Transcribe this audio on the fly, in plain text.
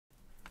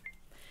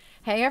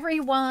Hey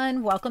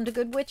everyone, welcome to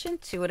Good Witch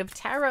Intuitive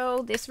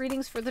Tarot. This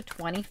reading's for the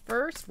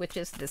 21st, which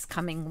is this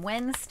coming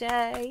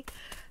Wednesday.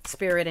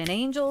 Spirit and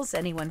angels,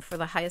 anyone for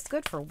the highest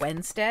good for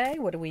Wednesday.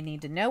 What do we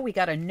need to know? We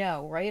got a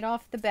no right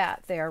off the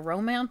bat there.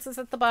 Romance is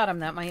at the bottom.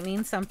 That might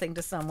mean something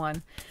to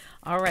someone.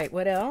 All right,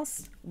 what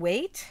else?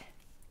 Wait,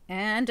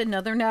 and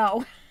another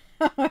no.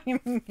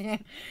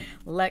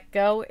 Let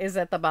go is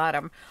at the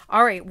bottom.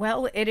 All right,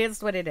 well, it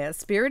is what it is.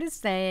 Spirit is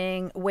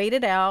saying wait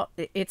it out.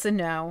 It's a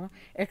no,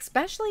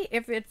 especially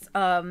if it's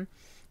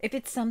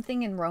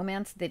something in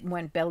romance that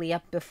went belly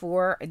up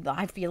before.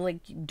 I feel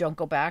like you don't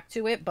go back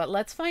to it, but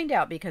let's find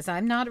out, because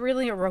I'm not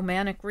really a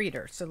romantic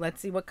reader. So let's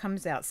see what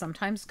comes out.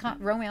 Sometimes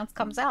romance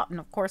comes out, and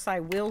of course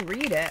I will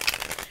read it.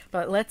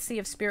 But let's see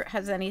if Spirit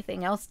has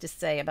anything else to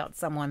say about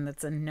someone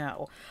that's a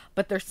no.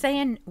 But they're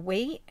saying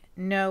wait,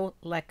 no,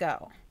 let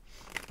go.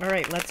 All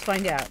right, let's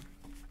find out.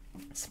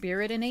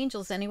 Spirit and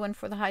angels, anyone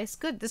for the highest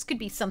good. This could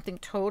be something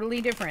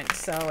totally different,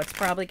 so it's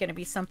probably going to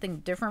be something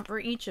different for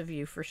each of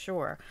you for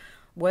sure.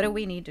 What do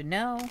we need to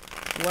know?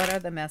 What are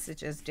the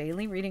messages?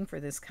 Daily reading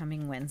for this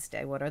coming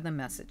Wednesday. What are the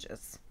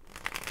messages?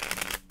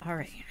 All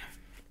right.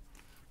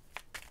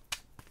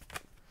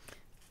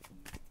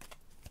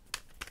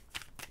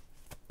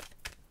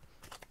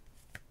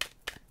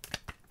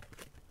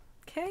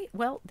 Okay,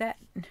 well, that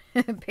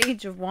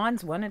Page of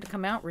Wands wanted to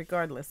come out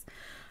regardless.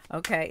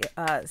 Okay,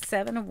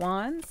 Seven of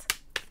Wands.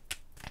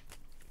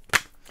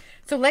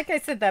 So like I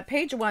said, that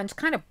Page of Wands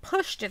kind of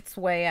pushed its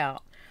way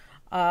out.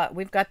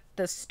 We've got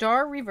the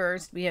Star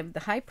reversed. We have the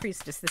High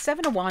Priestess. The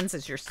Seven of Wands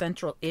is your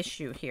central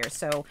issue here.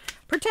 So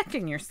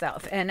protecting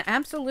yourself. And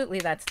absolutely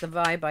that's the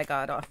vibe I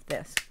got off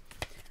this.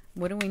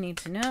 What do we need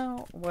to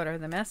know? What are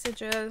the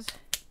messages?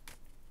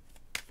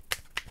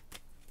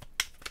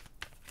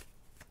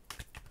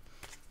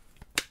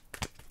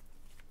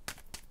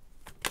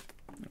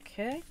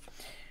 Okay.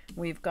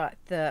 We've got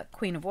the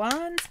Queen of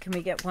Wands. Can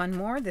we get one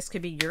more? This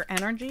could be your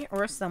energy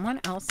or someone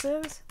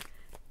else's.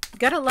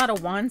 Got a lot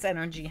of Wands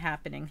energy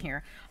happening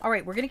here. All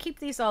right, we're going to keep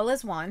these all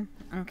as one.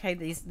 Okay,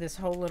 this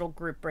whole little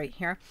group right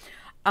here.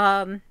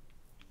 Right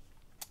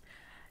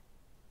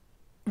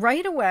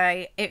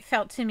away, it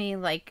felt to me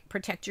like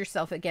protect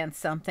yourself against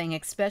something,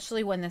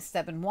 especially when the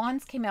Seven of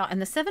Wands came out.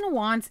 And the Seven of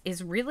Wands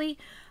is really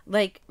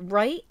like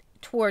right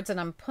towards,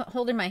 and I'm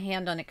holding my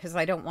hand on it because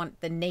I don't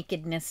want the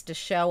nakedness to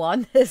show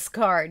on this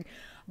card.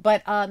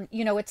 But,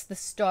 you know, it's the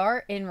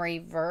Star in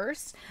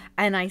reverse.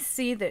 And I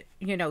see that,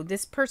 you know,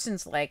 this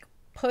person's like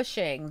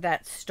pushing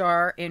that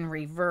Star in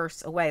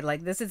reverse away.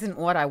 Like, this isn't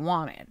what I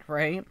wanted,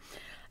 right?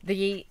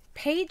 The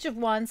Page of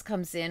Wands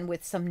comes in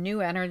with some new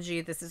energy.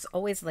 This is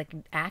always like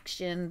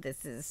action.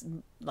 This is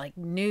like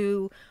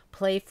new,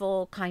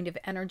 playful kind of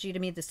energy to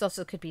me. This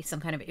also could be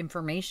some kind of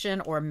information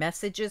or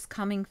messages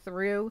coming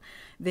through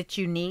that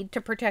you need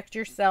to protect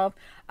yourself.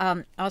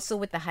 Also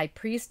with the High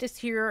Priestess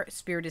here,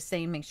 Spirit is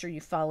saying make sure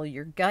you follow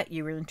your gut,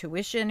 your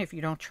intuition. If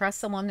you don't trust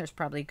someone, there's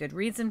probably a good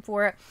reason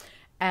for it.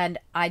 And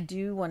I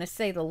do want to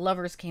say the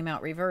Lovers came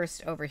out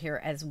reversed over here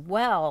as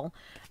well.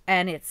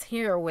 And it's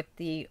here with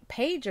the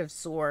Page of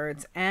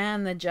Swords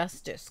and the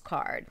Justice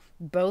card,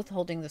 both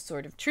holding the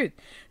Sword of Truth.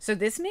 So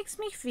this makes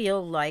me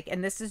feel like,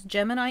 and this is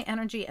Gemini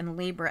energy and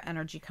Libra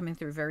energy coming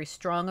through very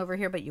strong over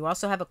here, but you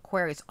also have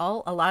Aquarius,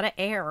 a lot of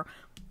air,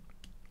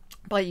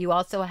 but you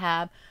also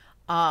have,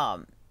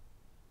 now,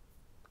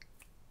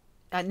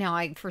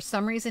 for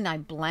some reason, I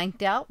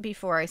blanked out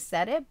before I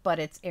said it, but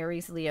it's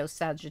Aries, Leo,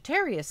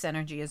 Sagittarius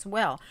energy as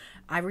well.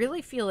 I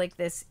really feel like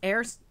this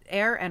air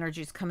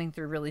energy is coming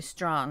through really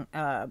strong.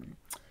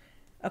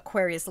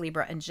 Aquarius,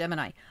 Libra, and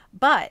Gemini.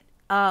 But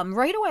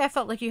right away, I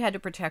felt like you had to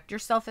protect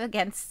yourself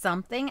against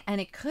something, and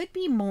it could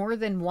be more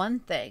than one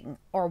thing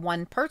or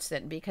one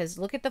person, because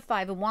look at the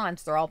Five of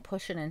Wands. They're all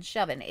pushing and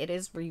shoving. It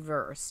is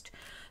reversed.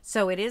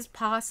 So it is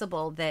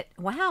possible that,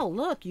 wow,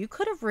 look, you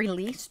could have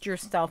released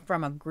yourself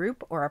from a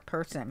group or a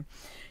person.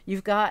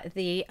 You've got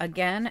the,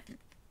 again,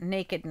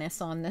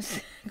 nakedness on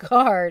this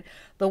card,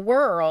 the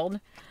World.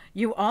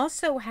 You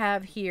also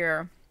have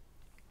here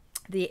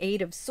the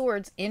Eight of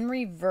Swords in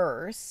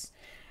reverse.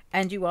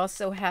 And you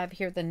also have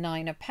here the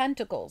Nine of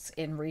Pentacles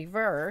in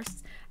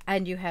reverse.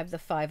 And you have the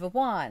Five of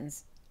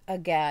Wands,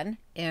 again,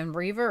 in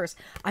reverse.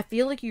 I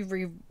feel like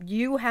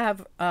you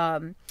have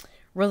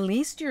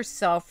released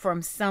yourself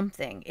from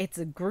something. It's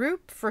a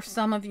group for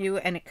some of you,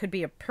 and it could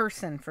be a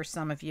person for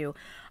some of you.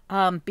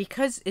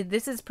 Because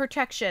this is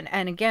protection.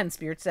 And again,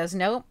 Spirit says,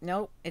 no,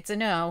 it's a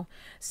no.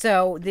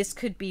 So this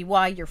could be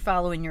why you're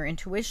following your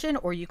intuition,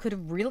 or you could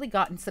have really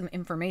gotten some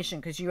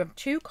information, because you have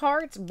two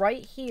cards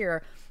right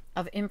here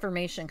of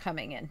information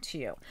coming into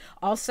you.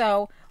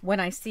 Also, when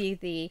I see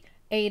the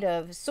Eight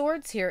of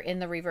Swords here in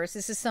the reverse,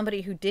 this is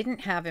somebody who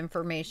didn't have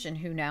information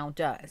who now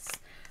does.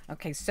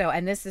 Okay, so,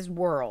 and this is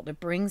World. It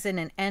brings in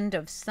an end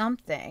of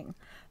something,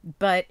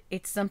 but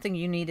it's something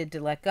you needed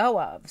to let go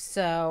of.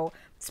 So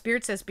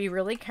Spirit says be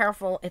really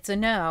careful. It's a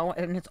no,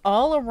 and it's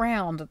all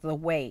around the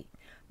wait.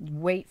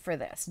 Wait for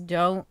this.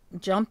 Don't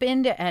jump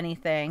into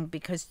anything,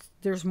 because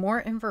there's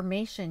more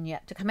information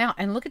yet to come out.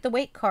 And look at the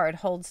Wait card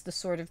holds the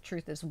Sword of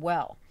Truth as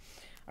well.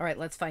 All right,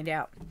 let's find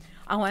out.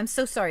 Oh, I'm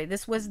so sorry.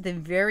 This was the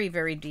very,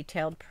 very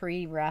detailed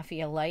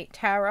pre-Raphaelite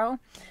tarot.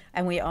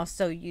 And we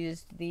also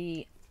used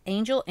the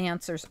Angel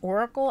Answers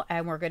Oracle,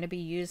 and we're going to be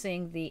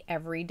using the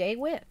Everyday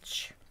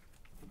Witch.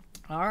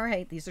 All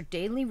right, these are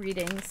daily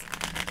readings.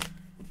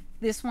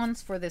 This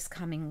one's for this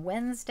coming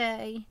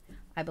Wednesday.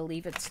 I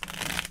believe it's,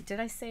 did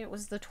I say it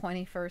was the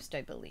 21st?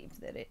 I believe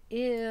that it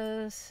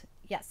is.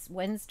 Yes,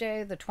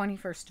 Wednesday, the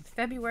 21st of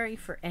February,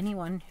 for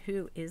anyone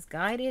who is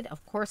guided.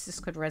 Of course, this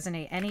could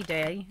resonate any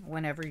day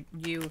whenever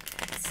you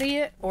see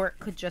it, or it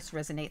could just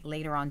resonate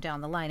later on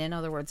down the line. In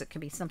other words, it could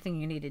be something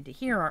you needed to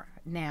hear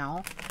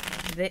now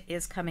that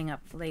is coming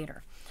up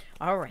later.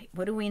 All right,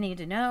 what do we need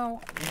to know?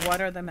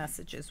 What are the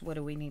messages? What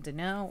do we need to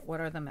know? What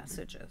are the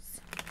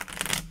messages?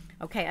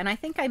 Okay, and I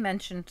think I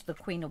mentioned the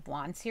Queen of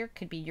Wands here.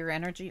 Could be your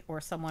energy or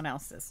someone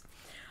else's.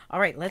 All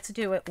right, let's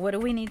do it. What do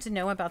we need to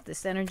know about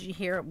this energy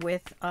here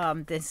with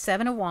the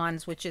Seven of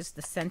Wands, which is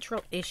the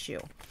central issue?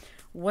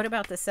 What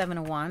about the Seven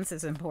of Wands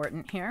is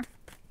important here?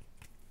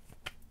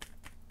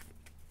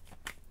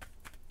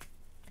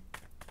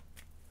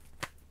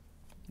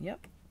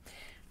 Yep.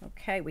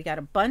 Okay, we got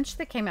a bunch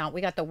that came out. We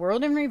got the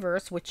World in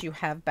reverse, which you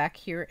have back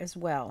here as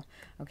well.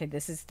 Okay,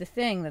 this is the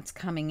thing that's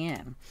coming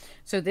in.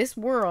 So this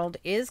world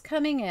is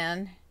coming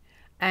in,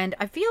 and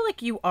I feel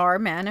like you are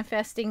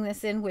manifesting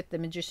this in with the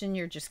Magician.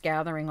 You're just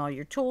gathering all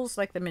your tools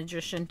like the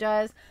Magician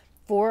does.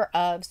 Four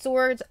of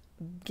Swords,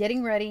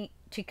 getting ready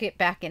to get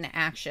back in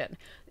action.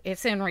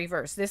 It's in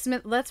reverse. This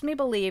lets me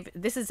believe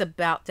this is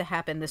about to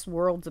happen. This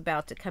world's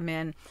about to come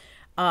in.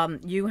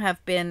 You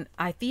have been,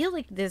 I feel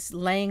like this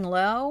laying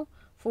low,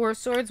 Four of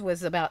Swords,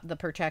 was about the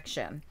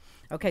protection.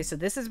 Okay, so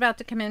this is about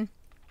to come in.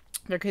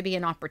 There could be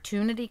an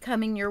opportunity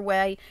coming your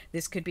way.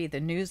 This could be the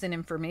news and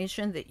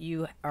information that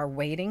you are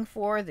waiting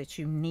for, that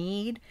you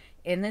need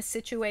in this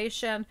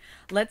situation.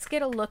 Let's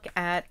get a look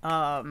at,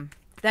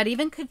 that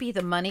even could be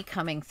the money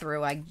coming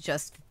through. I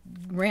just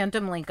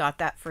randomly got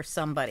that for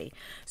somebody.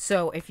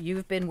 So if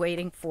you've been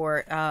waiting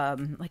for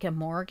like a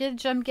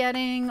mortgage, I'm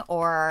getting,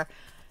 or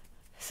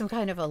some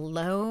kind of a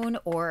loan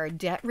or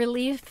debt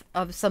relief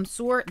of some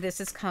sort, this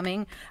is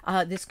coming.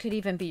 This could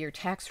even be your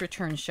tax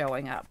return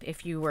showing up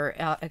if you were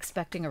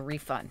expecting a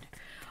refund.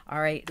 All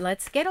right,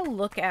 let's get a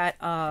look at,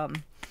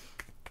 and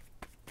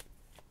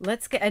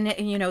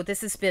you know,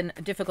 this has been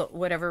difficult,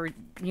 whatever,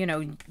 you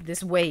know,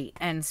 this weight,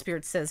 and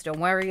Spirit says, don't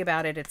worry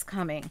about it, it's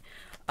coming.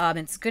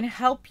 It's going to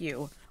help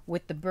you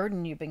with the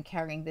burden you've been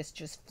carrying. This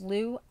just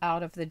flew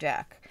out of the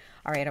deck.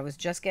 All right, I was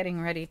just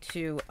getting ready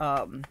to,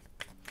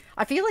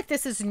 I feel like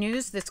this is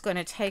news that's going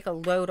to take a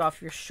load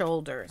off your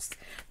shoulders.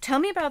 Tell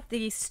me about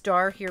the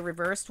Star here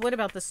reversed. What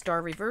about the Star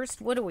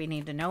reversed? What do we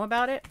need to know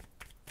about it?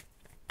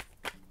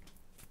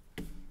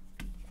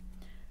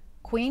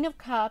 Queen of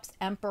Cups,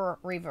 Emperor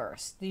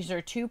reversed. These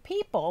are two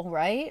people,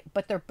 right?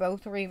 But they're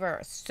both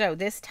reversed. So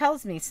this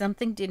tells me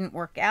something didn't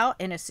work out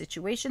in a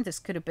situation. This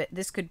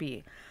could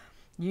be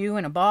you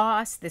and a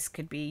boss. This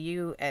could be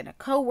you and a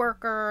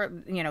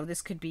coworker. You know,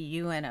 this could be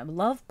you and a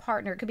love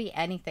partner. It could be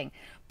anything.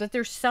 But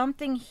there's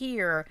something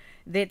here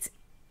that's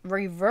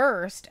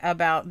reversed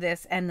about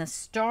this, and the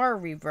Star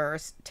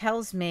reverse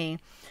tells me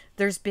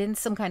there's been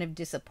some kind of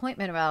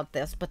disappointment about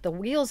this, but the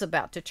wheel's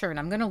about to turn.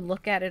 I'm going to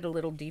look at it a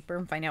little deeper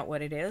and find out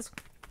what it is.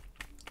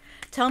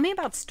 Tell me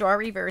about Star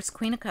reverse,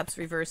 Queen of Cups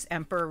reverse,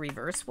 Emperor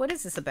reverse. What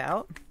is this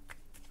about?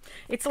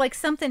 It's like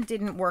something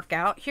didn't work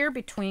out here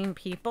between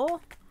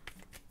people.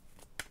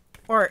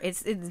 Or it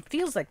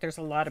feels like there's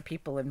a lot of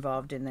people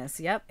involved in this.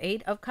 Yep,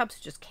 Eight of Cups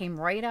just came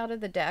right out of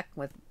the deck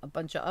with a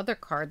bunch of other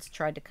cards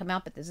tried to come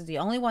out, but this is the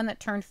only one that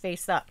turned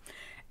face up.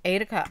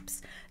 Eight of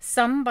Cups.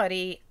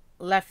 Somebody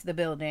left the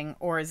building,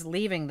 or is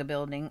leaving the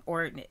building,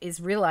 or is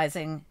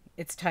realizing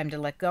it's time to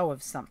let go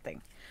of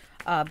something.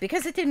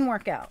 Because it didn't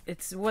work out.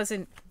 There's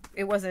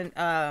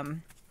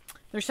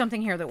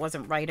something here that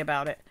wasn't right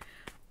about it.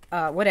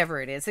 Whatever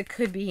it is, it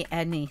could be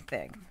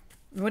anything.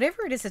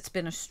 Whatever it is, it's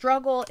been a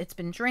struggle. It's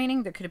been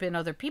draining. There could have been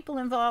other people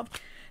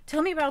involved.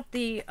 Tell me about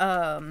the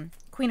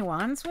Queen of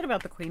Wands. What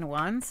about the Queen of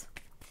Wands?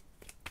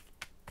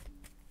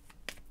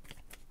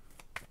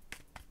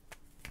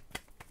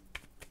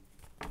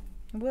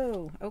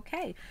 Whoa,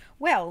 okay.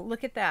 Well,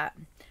 look at that.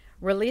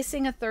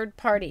 Releasing a third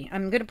party.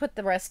 I'm going to put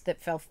the rest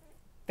that fell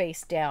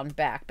face down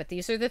back, but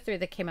these are the three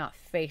that came out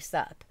face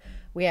up.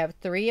 We have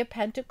Three of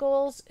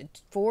Pentacles,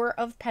 Four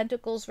of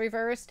Pentacles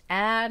reversed,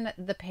 and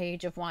the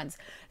Page of Wands.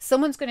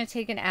 Someone's going to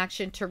take an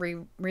action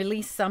to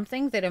release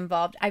something that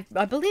involved, I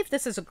believe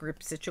this is a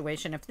group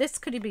situation. If this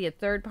could be a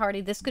third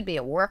party, this could be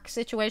a work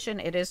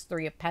situation. It is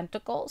Three of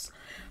Pentacles,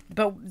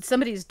 but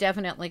somebody's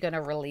definitely going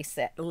to release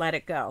it, let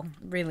it go,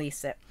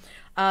 release it.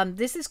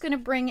 This is going to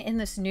bring in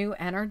this new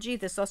energy.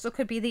 This also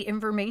could be the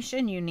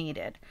information you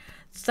needed.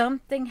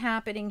 Something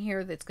happening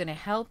here that's going to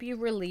help you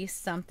release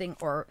something,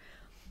 or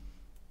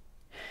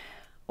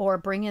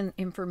bring in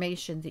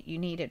information that you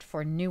needed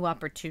for new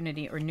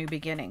opportunity or new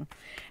beginning.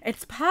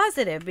 It's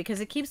positive because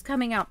it keeps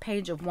coming out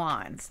Page of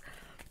Wands.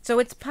 So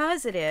it's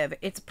positive.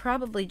 It's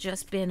probably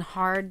just been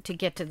hard to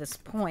get to this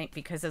point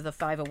because of the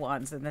Five of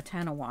Wands and the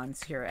Ten of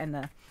Wands here and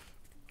the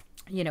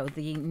you know,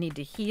 the need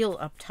to heal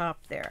up top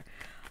there.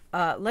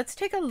 Let's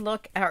take a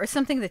look at, or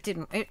something that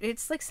didn't,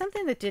 it's like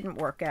something that didn't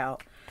work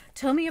out.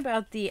 Tell me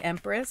about the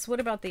Empress. What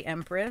about the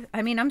Empress?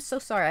 I mean, I'm so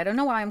sorry. I don't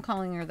know why I'm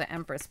calling her the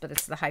Empress, but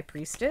it's the High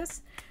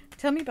Priestess.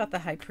 Tell me about the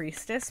High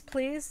Priestess,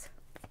 please.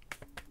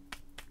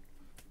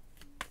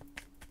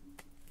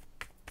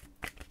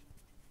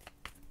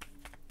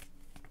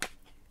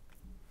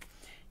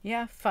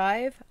 Yeah,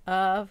 Five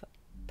of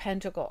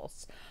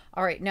Pentacles.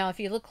 All right, now if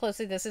you look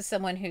closely, this is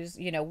someone who's,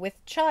 you know,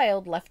 with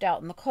child left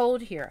out in the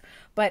cold here.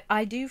 But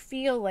I do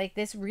feel like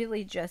this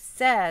really just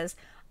says,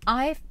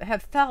 I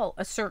have felt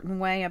a certain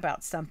way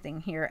about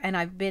something here. And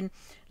I've been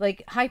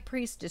like High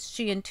Priestess,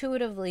 she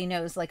intuitively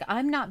knows, like,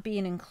 I'm not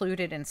being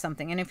included in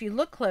something. And if you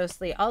look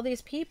closely, all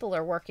these people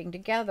are working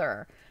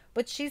together,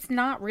 but she's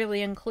not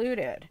really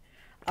included.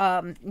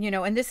 You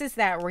know, and this is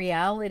that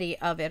reality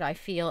of it, I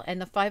feel.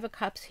 And the Five of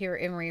Cups here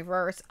in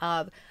reverse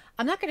of,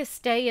 I'm not going to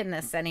stay in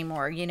this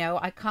anymore. You know,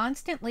 I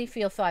constantly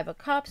feel Five of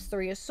Cups,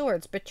 Three of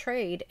Swords,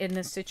 betrayed in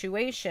this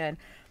situation.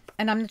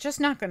 And I'm just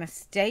not going to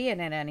stay in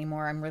it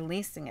anymore. I'm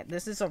releasing it.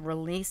 This is a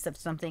release of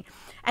something.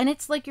 And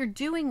it's like you're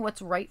doing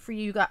what's right for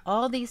you. You got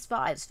all these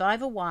fives.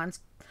 Five of Wands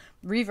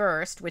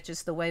reversed, which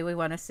is the way we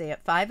want to say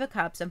it. Five of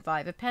Cups and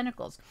Five of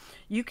Pentacles.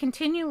 You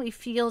continually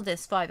feel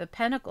this Five of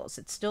Pentacles.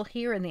 It's still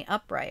here in the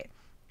upright.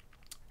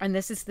 And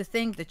this is the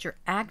thing that you're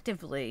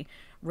actively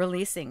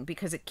releasing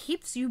because it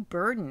keeps you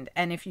burdened.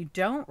 And if you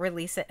don't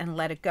release it and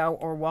let it go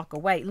or walk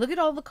away, look at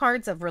all the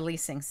cards of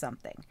releasing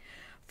something.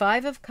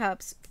 Five of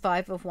Cups,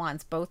 Five of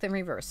Wands, both in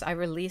reverse. I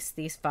release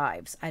these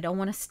fives. I don't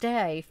want to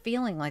stay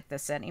feeling like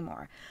this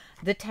anymore.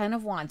 The Ten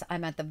of Wands,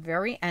 I'm at the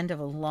very end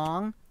of a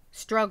long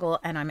struggle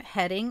and I'm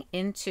heading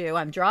into,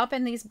 I'm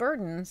dropping these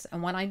burdens.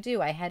 And when I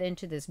do, I head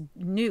into this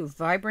new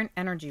vibrant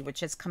energy,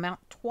 which has come out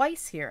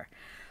twice here.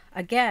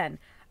 Again,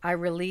 I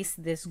release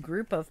this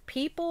group of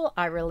people.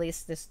 I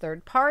release this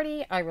third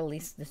party. I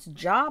release this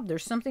job.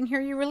 There's something here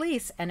you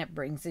release and it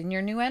brings in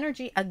your new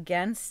energy.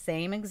 Again,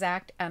 same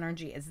exact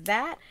energy as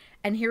that.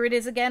 And here it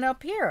is again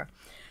up here.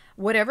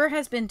 Whatever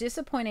has been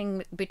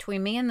disappointing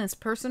between me and this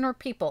person or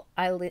people,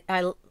 I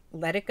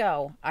let it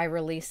go. I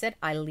release it.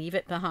 I leave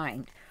it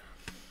behind.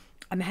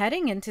 I'm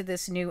heading into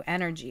this new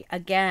energy.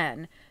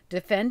 Again,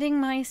 defending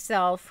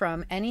myself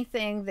from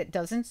anything that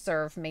doesn't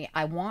serve me.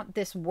 I want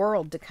this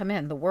world to come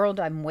in, the world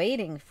I'm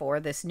waiting for,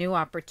 this new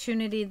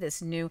opportunity,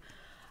 this new,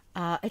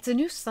 it's a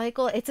new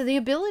cycle. It's the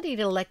ability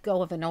to let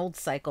go of an old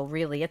cycle,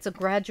 really. It's a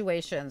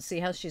graduation. See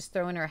how she's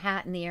throwing her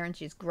hat in the air and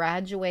she's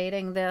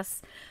graduating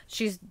this.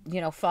 She's, you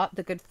know, fought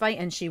the good fight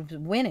and she's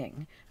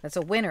winning. That's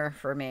a winner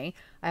for me.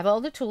 I have all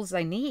the tools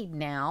I need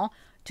now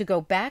to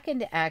go back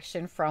into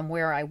action from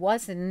where I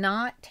was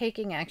not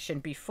taking action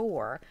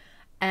before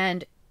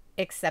and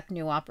accept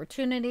new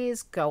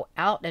opportunities, go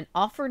out and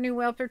offer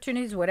new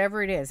opportunities,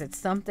 whatever it is. It's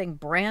something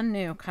brand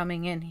new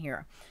coming in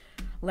here.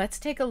 Let's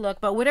take a look.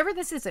 But whatever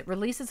this is, it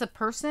releases a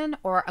person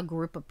or a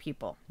group of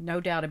people. No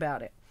doubt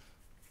about it.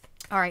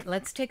 All right,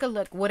 let's take a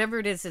look. Whatever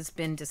it is has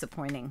been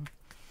disappointing.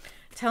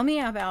 Tell me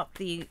about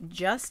the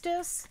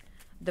Justice,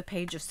 the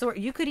Page of Swords.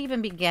 You could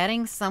even be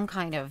getting some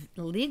kind of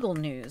legal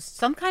news,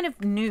 some kind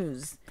of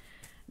news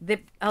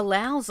that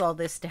allows all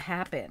this to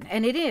happen.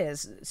 And it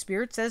is.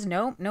 Spirit says,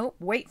 no,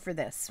 wait for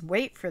this.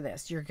 Wait for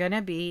this. You're going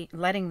to be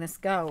letting this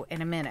go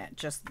in a minute.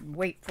 Just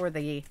wait for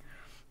the,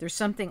 there's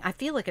something, I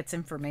feel like it's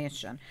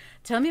information.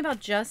 Tell me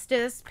about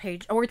Justice,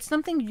 Page, or it's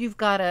something you've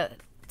got to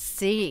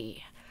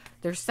see.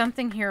 There's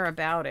something here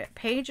about it.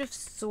 Page of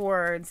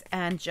Swords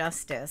and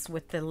Justice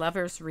with the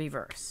Lovers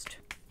reversed.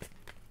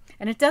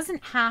 And it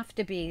doesn't have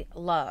to be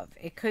love.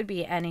 It could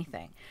be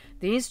anything.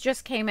 These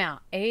just came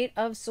out. Eight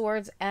of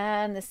Swords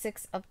and the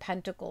Six of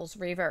Pentacles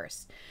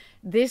reversed.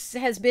 This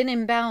has been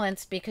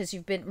imbalanced because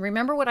you've been,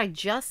 remember what I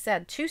just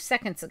said 2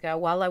 seconds ago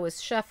while I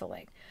was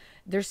shuffling.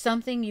 There's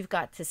something you've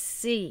got to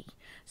see.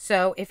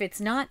 So if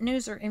it's not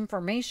news or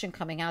information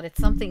coming out,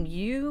 it's something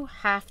you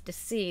have to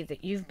see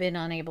that you've been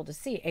unable to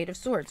see. Eight of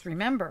Swords.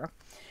 Remember,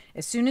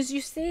 as soon as you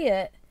see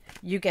it,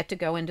 you get to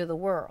go into the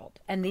world.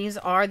 And these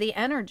are the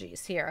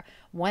energies here.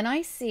 When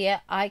I see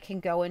it, I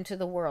can go into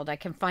the world. I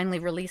can finally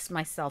release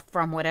myself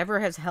from whatever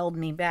has held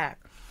me back.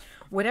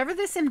 Whatever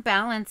this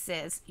imbalance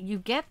is, you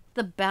get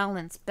the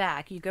balance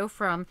back. You go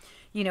from,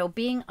 you know,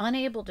 being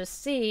unable to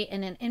see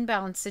in an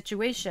imbalanced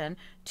situation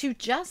to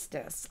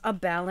justice, a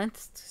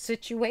balanced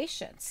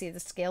situation. See,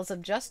 the scales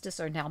of justice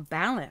are now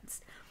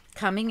balanced,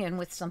 coming in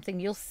with something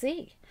you'll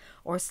see,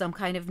 or some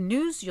kind of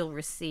news you'll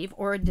receive,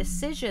 or a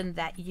decision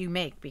that you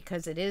make,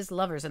 because it is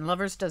Lovers, and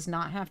Lovers does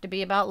not have to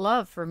be about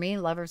love. For me,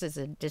 Lovers is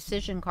a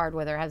decision card,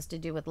 whether it has to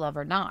do with love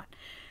or not.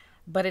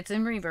 But it's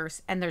in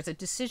reverse, and there's a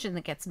decision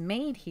that gets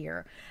made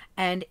here,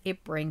 and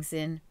it brings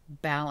in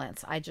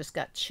balance. I just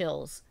got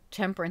chills.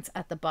 Temperance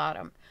at the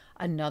bottom,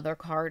 another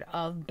card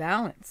of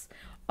balance.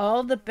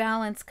 All the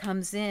balance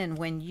comes in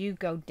when you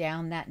go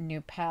down that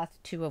new path.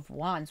 Two of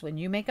Wands. When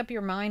you make up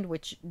your mind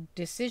which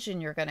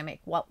decision you're going to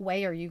make, what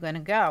way are you going to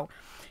go?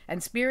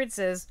 And Spirit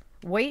says,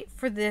 wait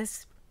for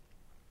this.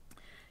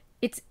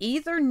 It's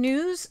either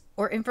news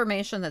or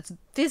information that's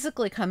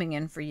physically coming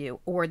in for you,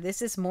 or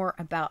this is more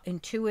about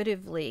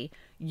intuitively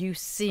you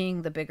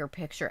seeing the bigger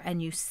picture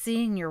and you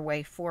seeing your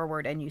way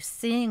forward and you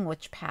seeing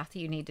which path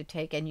you need to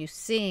take and you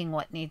seeing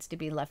what needs to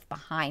be left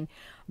behind,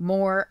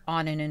 more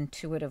on an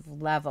intuitive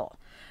level.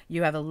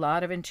 You have a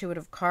lot of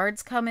intuitive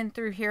cards coming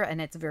through here, and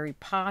it's very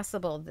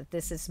possible that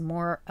this is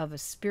more of a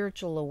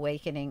spiritual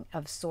awakening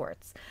of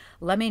sorts.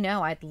 Let me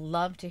know. I'd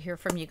love to hear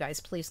from you guys.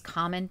 Please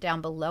comment down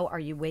below. Are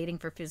you waiting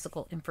for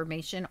physical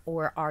information,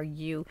 or are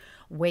you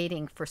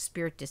waiting for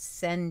Spirit to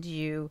send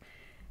you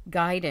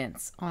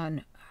guidance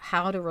on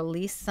how to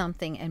release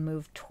something and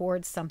move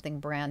towards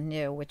something brand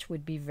new, which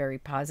would be very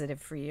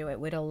positive for you? It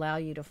would allow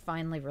you to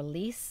finally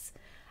release.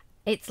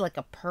 It's like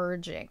a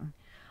purging.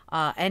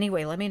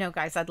 Anyway, let me know,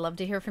 guys. I'd love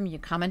to hear from you.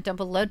 Comment down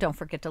below. Don't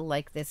forget to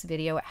like this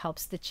video. It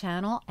helps the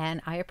channel,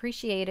 and I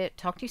appreciate it.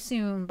 Talk to you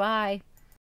soon. Bye.